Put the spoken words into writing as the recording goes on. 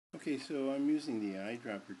Okay, so I'm using the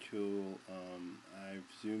eyedropper tool. I've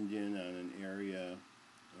zoomed in on an area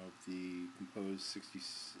of the composed 60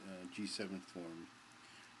 G7 form.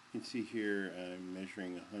 You can see here I'm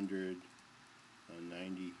measuring 100,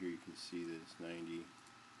 90. Here you can see that it's 90,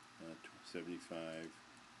 75,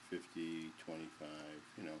 50, 25.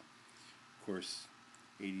 Of course,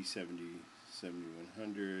 80, 70, 70,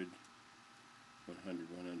 100, 100,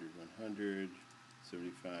 100, 100.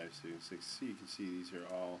 75, 76. So you can see these are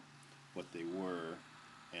all what they were,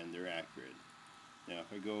 and they're accurate. Now,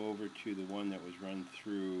 if I go over to the one that was run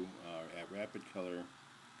through at RapidColor,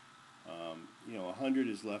 100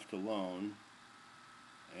 is left alone,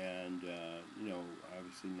 and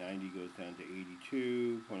obviously 90 goes down to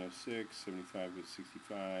 82, 0.06, 75 goes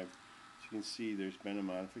 65. So you can see there's been a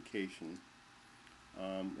modification.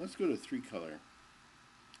 Let's go to 3-color,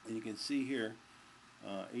 and you can see here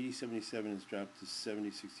 8077 has dropped to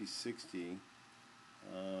 706060.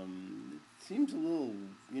 It seems a little,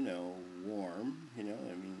 warm. I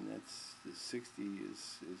mean, that's the 60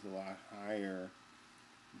 is a lot higher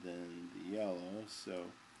than the yellow. So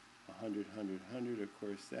 100, 100, 100. Of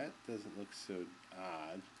course, that doesn't look so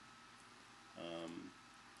odd.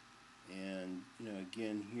 And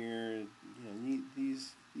again here,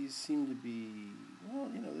 these seem to be, well,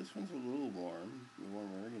 this one's a little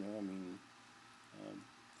warmer. I mean.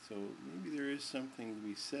 So maybe there is something to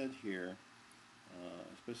be said here,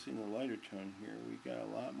 especially in the lighter tone here. We got a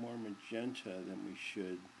lot more magenta than we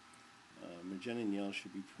should. Magenta and yellow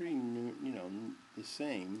should be pretty, the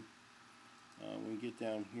same. When we get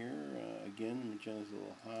down here, again, magenta's a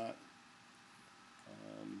little hot.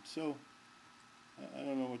 So I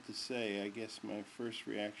don't know what to say. I guess my first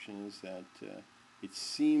reaction is that it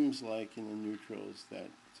seems like in the neutrals that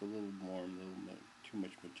it's a little warm, a little too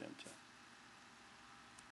much magenta.